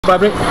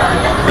Vibrate?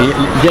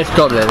 Just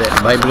stop like that.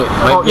 Vibrate.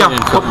 Oh yeah,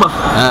 purple.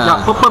 Yeah,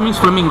 purple means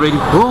filming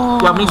ready. Oh.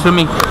 Yeah, means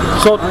filming.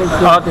 So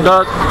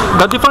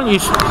the difference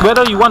is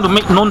whether you want to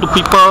make known to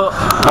people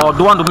or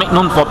don't want to make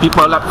known for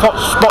people. Like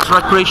sports,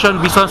 recreation,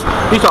 business,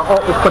 these are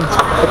all open.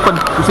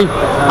 You see,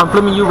 I'm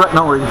filming you right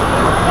now already.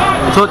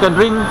 So you can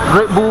drink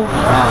Red Bull,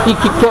 eat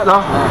Kit Kat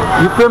lah.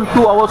 You film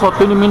 2 hours or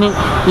 20 minutes.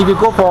 If you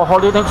go for a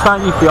holiday next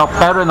time, if you're a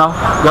parent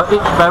your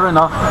age parent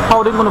how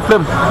are they going to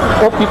film?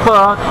 Old people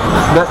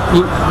that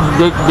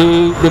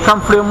they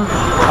can't film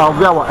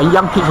well, and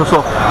young kids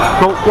also.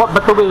 So what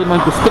better way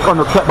than to stick on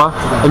the cap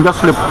and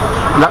just film,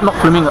 like not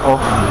filming at all.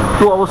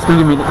 2 hours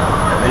 30 minutes.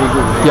 Very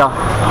good. Yeah.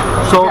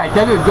 So okay, I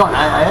tell you, John,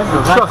 I have to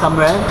run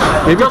somewhere.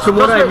 Maybe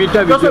tomorrow I meet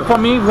up with you. Just wait for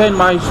me when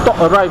my stock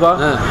arrive.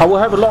 I will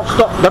have a lot of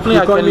stock. Definitely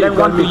I can lend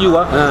one to you.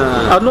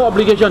 No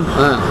obligation.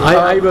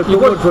 I will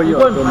promote for you.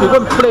 You go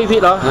and play with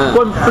it.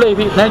 Go and play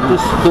with it then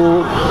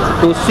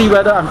to see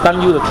whether I'm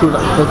telling you the truth.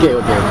 Okay.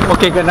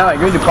 Okay, now I'm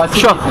going to pass.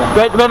 Sure.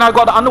 When I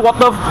got the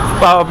underwater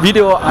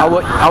video, I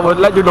will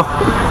let you know.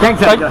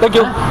 Thanks. Thank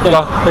you.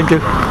 Yeah, thank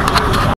you.